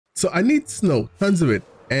So I need snow, tons of it.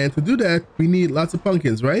 And to do that, we need lots of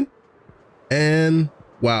pumpkins, right? And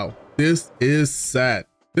wow, this is sad.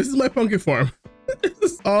 This is my pumpkin farm.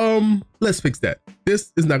 Let's fix that.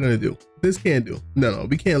 This is not gonna do. This can't do. No,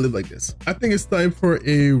 we can't live like this. I think it's time for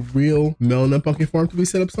a real melon and pumpkin farm to be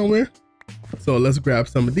set up somewhere. So let's grab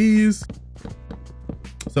some of these.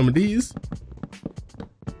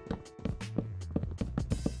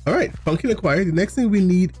 All right, pumpkin acquired. The next thing we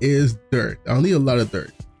need is dirt. I'll need a lot of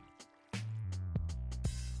dirt.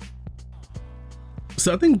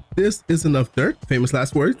 So I think this is enough dirt. Famous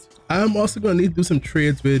last words. I'm also gonna need to do some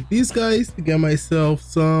trades with these guys to get myself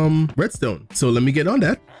some redstone. So let me get on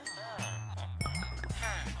that.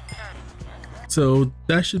 So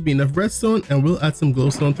that should be enough redstone, and we'll add some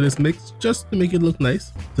glowstone to this mix just to make it look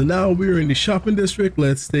nice. So now we're in the shopping district.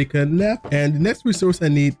 Let's take a nap. And the next resource I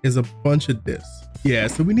need is a bunch of this. Yeah,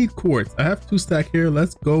 so we need quartz. I have 2 stack here.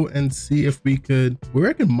 Let's go and see if we could, where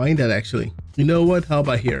I can mine that actually. You know what? How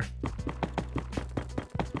about here?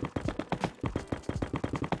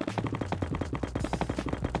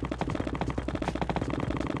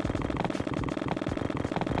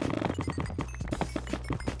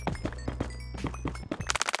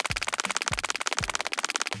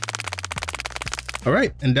 All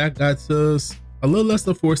right, and that got us a little less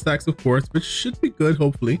than 4 stacks of quartz, which should be good,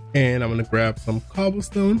 hopefully. And I'm gonna grab some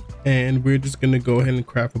cobblestone, and we're just gonna go ahead and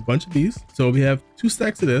craft a bunch of these. So we have 2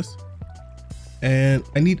 stacks of this, and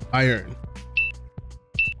I need iron.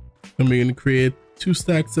 And we're gonna create 2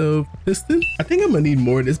 stacks of piston. I think I'm gonna need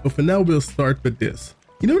more of this, but for now we'll start with this.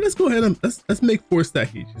 You know what? Let's go ahead and let's make 4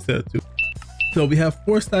 stacks each instead of 2. So we have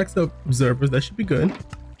 4 stacks of observers. That should be good.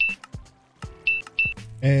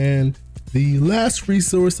 And the last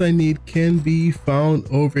resource I need can be found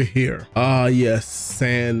over here. Ah, yes,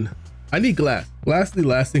 sand. I need glass. Glass is the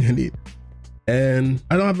last thing I need. And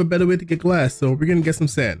I don't have a better way to get glass, so we're gonna get some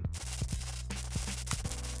sand.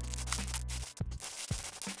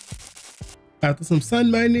 After some sand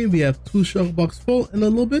mining, we have 2 shulker box full and a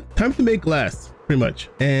little bit. Time to make glass. Pretty much.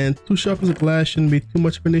 And 2 shulkers of glass shouldn't be too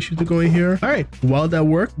much of an issue to go in here. All right, while that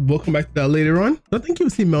worked, we'll come back to that later on. I think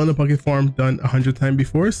you've seen melon and pumpkin farm done 100 times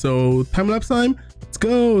before, so time lapse time. Let's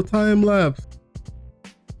go, time lapse.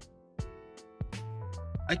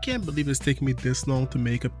 I can't believe it's taking me this long to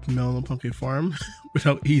make a melon and pumpkin farm with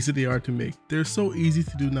how easy they are to make. They're so easy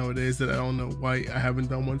to do nowadays that I don't know why I haven't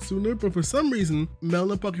done one sooner, but for some reason,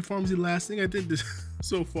 melon and pumpkin farm is the last thing I did this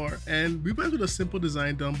so far. And we went with a simple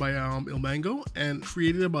design done by Ilmango and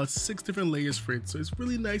created about 6 different layers for it. So it's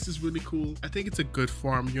really nice, it's really cool. I think it's a good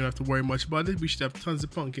farm. You don't have to worry much about it. We should have tons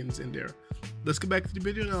of pumpkins in there. Let's get back to the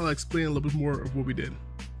video and I'll explain a little bit more of what we did.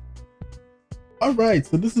 All right,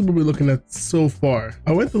 so this is what we're looking at so far.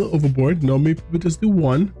 I went a little overboard. Normally people just do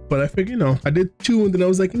 1, but I figured, I did 2 and then I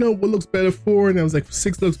was like, what looks better? 4, and I was like,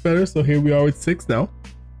 6 looks better. So here we are with 6 now.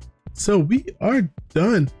 So we are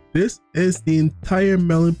done. This is the entire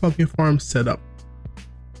melon pumpkin farm setup.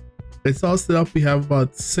 It's all set up. We have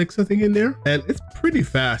about 6, I think, in there, and it's pretty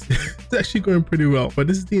fast. It's actually going pretty well. But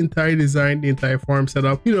this is the entire design, the entire farm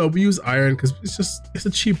setup. We use iron because it's a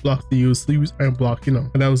cheap block to use. So use iron block,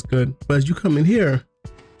 and that was good. But as you come in here,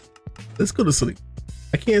 let's go to sleep.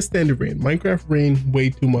 I can't stand the rain. Minecraft rain way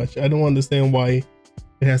too much. I don't understand why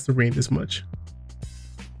it has to rain this much.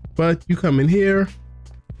 But you come in here,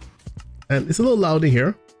 and it's a little loud in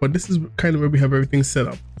here. But this is kind of where we have everything set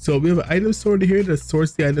up. So we have an item sorter here that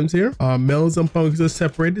sorts the items here. Melons and pumpkins are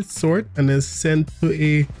separated, sort, and then sent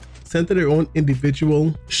to their own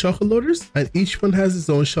individual shulker loaders, and each one has its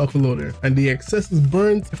own shulker loader. And the excess is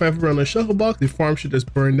burned. If I ever run a shulker box, the farm should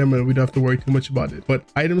just burn them and we don't have to worry too much about it. But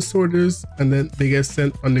item sorters, and then they get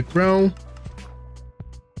sent on the ground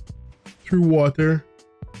through water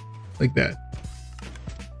like that.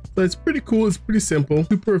 So it's pretty cool. It's pretty simple,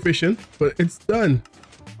 super efficient, but it's done.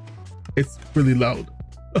 It's really loud.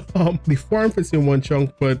 The farm fits in 1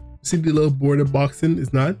 chunk, but see the little border boxing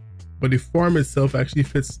is not, but the farm itself actually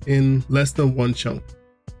fits in less than 1 chunk.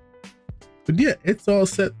 But yeah, it's all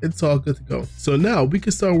set. It's all good to go. So now we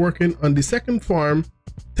can start working on the second farm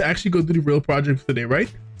to actually go do the real project for today,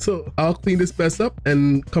 right? So I'll clean this mess up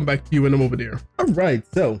and come back to you when I'm over there. All right,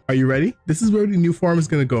 so are you ready? This is where the new farm is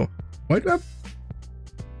gonna go. Why do I have...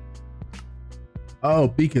 Oh,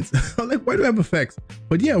 beacons. I'm like, why do I have effects?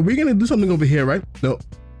 But yeah, we're gonna do something over here, right? No.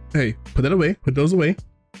 Hey, put that away. Put those away.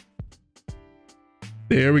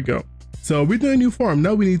 There we go. So we're doing a new farm.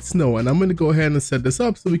 Now we need snow, and I'm gonna go ahead and set this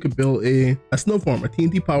up so we can build a snow farm, a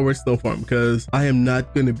TNT powered snow farm, because I am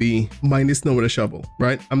not gonna be mining snow with a shovel,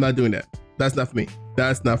 right? I'm not doing that. That's not for me.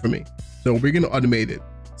 That's not for me. So we're gonna automate it.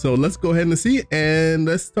 So let's go ahead and see, and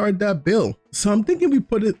let's start that build. So I'm thinking we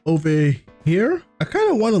put it over Here, I kind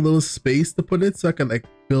of want a little space to put it so I can like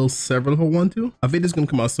build several if I want to. I think it's gonna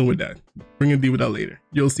come out soon with that. We're gonna deal with that later.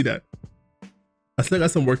 You'll see that. I still got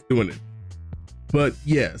some work doing it. But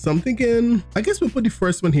yeah, so I'm thinking, I guess we'll put the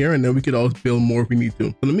first one here and then we could always build more if we need to.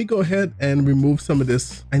 So let me go ahead and remove some of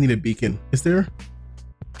this. I need a beacon. Is there?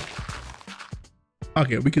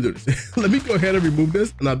 Okay, we can do this. Let me go ahead and remove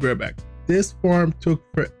this and I'll be right back. This farm took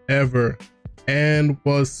forever and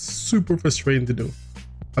was super frustrating to do.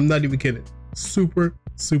 I'm not even kidding. Super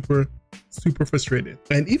frustrated.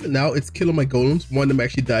 And even now it's killing my golems. One of them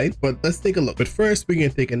actually died, but let's take a look. But first we're gonna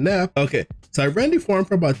take a nap. Okay, so I ran the farm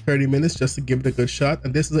for about 30 minutes just to give it a good shot.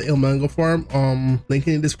 And this is an Il Mango farm, link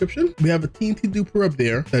in the description. We have a TNT duper up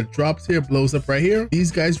there that drops here, blows up right here.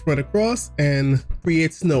 These guys run across and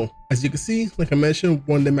create snow. As you can see, like I mentioned,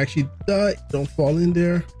 one of them actually died. Don't fall in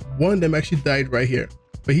there. One of them actually died right here,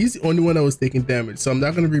 but he's the only one that was taking damage. So I'm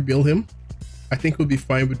not gonna rebuild him. I think we'll be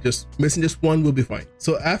fine with just missing just one. We'll be fine.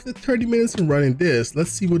 So after 30 minutes of running this, let's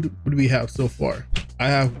see what we have so far. I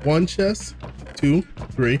have 1 chest, 2,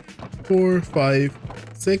 3, 4, 5,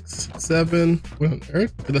 6, 7. What on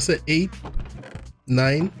earth? Did I say 8,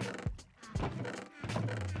 9?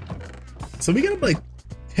 So we got like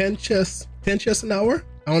 10 chests an hour.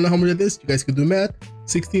 I don't know how much it is. You guys can do math.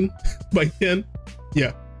 16 by 10.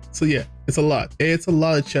 Yeah. So yeah, it's a lot. It's a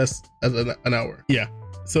lot of chests as an hour. Yeah.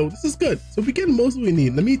 So this is good. So we get most of what we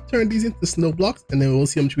need. Let me turn these into snow blocks and then we'll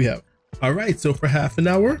see how much we have. All right, so for half an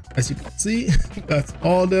hour, as you can see, that's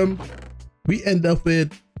all of them. We end up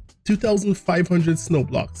with 2,500 snow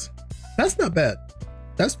blocks. That's not bad.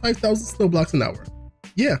 That's 5,000 snow blocks an hour.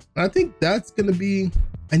 Yeah, I think that's gonna be,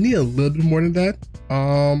 I need a little bit more than that.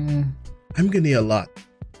 I'm gonna need a lot,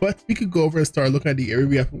 but we could go over and start looking at the area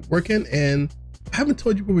we have to work in. And I haven't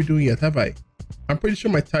told you what we're doing yet, have I? I'm pretty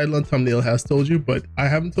sure my title and thumbnail has told you, but I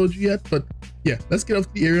haven't told you yet. But yeah, let's get off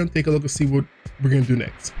to the area and take a look and see what we're gonna do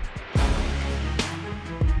next.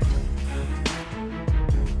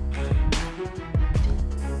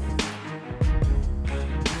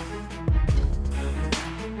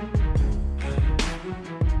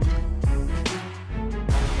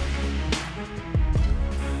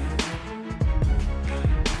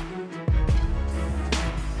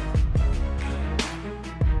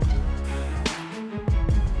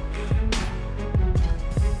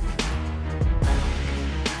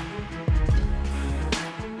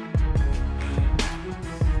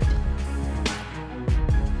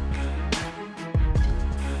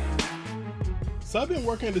 So I've been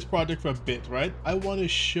working on this project for a bit, right? I want to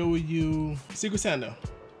show you Secret Santa.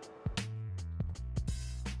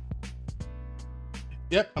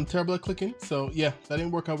 Yep, I'm terrible at clicking. So yeah, that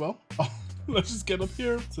didn't work out well. Let's just get up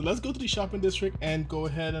here. So let's go to the shopping district and go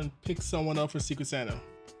ahead and pick someone up for Secret Santa.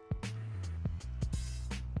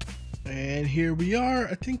 And here we are.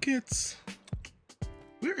 I think it's,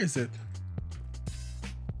 where is it?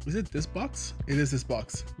 Is it this box? It is this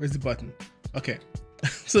box. Where's the button? Okay.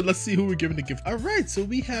 So let's see who we're giving the gift. All right, so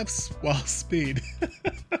we have Spade.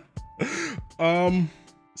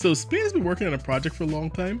 So Spade has been working on a project for a long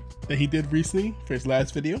time that he did recently for his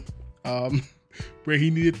last video, where he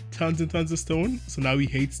needed tons and tons of stone. So now he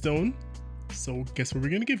hates stone. So guess what we're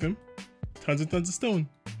gonna give him? Tons and tons of stone.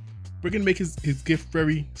 We're gonna make his gift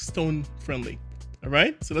very stone friendly. All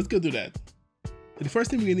right, so let's go do that. The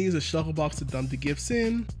first thing we're gonna need is a shuttle box to dump the gifts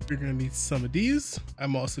in. We're gonna need some of these.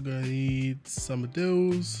 I'm also gonna need some of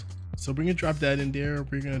those. So we're gonna drop that in there.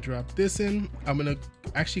 We're gonna drop this in. I'm gonna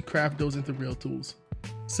actually craft those into real tools.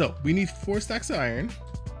 So we need 4 stacks of iron,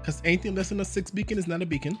 because anything less than a 6 beacon is not a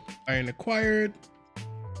beacon. Iron acquired.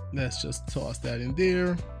 Let's just toss that in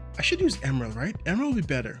there. I should use emerald, right? Emerald would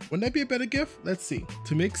be better. Wouldn't that be a better gift? Let's see.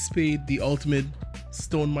 To make Spade the ultimate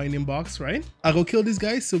stone mining box, right? I'll go kill these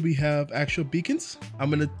guys so we have actual beacons. I'm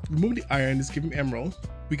gonna remove the iron, just give him emerald.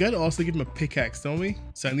 We gotta also give him a pickaxe, don't we?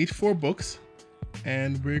 So I need 4 books,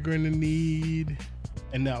 and we're gonna need,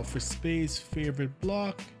 and now for Spade's favorite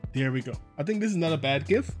block, there we go. I think this is not a bad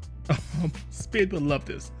gift. Spade will love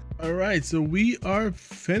this. All right, so we are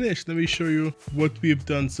finished. Let me show you what we've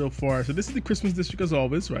done so far. So this is the Christmas district as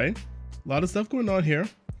always, right? A lot of stuff going on here.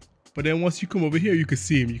 But then once you come over here, you can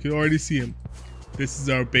see him. You can already see him. This is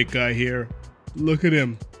our big guy here. Look at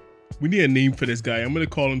him. We need a name for this guy. I'm gonna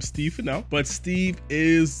call him Steve for now. But Steve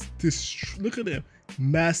is this, look at him.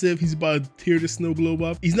 Massive. He's about to tear the snow globe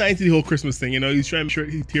up. He's not into the whole Christmas thing, you know. He's trying to make sure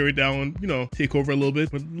he tear it down, you know, take over a little bit.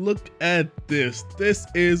 But look at this. This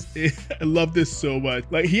is it. I love this so much.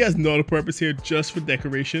 Like, he has no other purpose here just for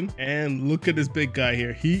decoration. And look at this big guy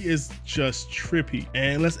here. He is just trippy.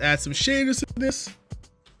 And let's add some shaders to this.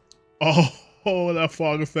 Oh, that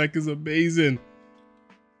fog effect is amazing.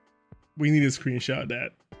 We need a screenshot of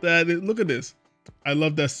that. Look at this. I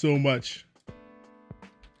love that so much.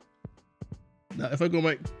 Now, if I go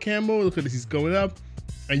my camo, look at this. He's going up,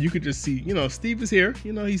 and you could just see, you know, Steve is here.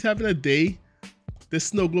 You know, he's having a day. This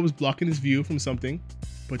snow globe is blocking his view from something.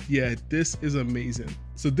 But yeah, this is amazing.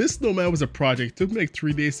 So this snowman was a project. It took me like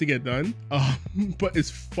 3 days to get done, but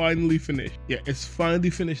it's finally finished. Yeah, it's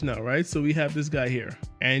finally finished now, right? So we have this guy here,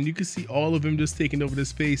 and you can see all of him just taking over the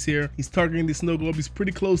space here. He's targeting the snow globe. He's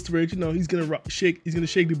pretty close to it. You know, he's gonna shake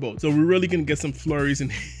the boat. So we're really gonna get some flurries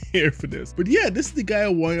in here for this. But yeah, this is the guy I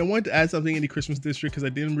wanted. I wanted to add something in the Christmas district because I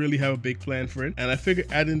didn't really have a big plan for it, and I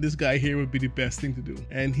figured adding this guy here would be the best thing to do.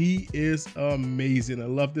 And he is amazing. I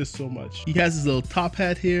love this so much. He has his little top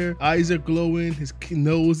hat here. Eyes are glowing. His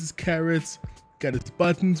nose is carrots. Got his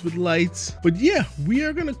buttons with lights. But yeah, we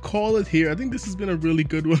are gonna call it here. I think this has been a really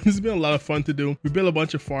good one. This has been a lot of fun to do. We built a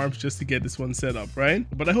bunch of farms just to get this one set up, right?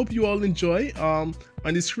 But I hope you all enjoy. On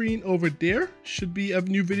the screen over there should be a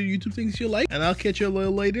new video, YouTube things you like, and I'll catch you a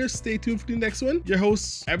little later. Stay tuned for the next one. Your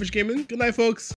host, Average Gaming. Good night, folks.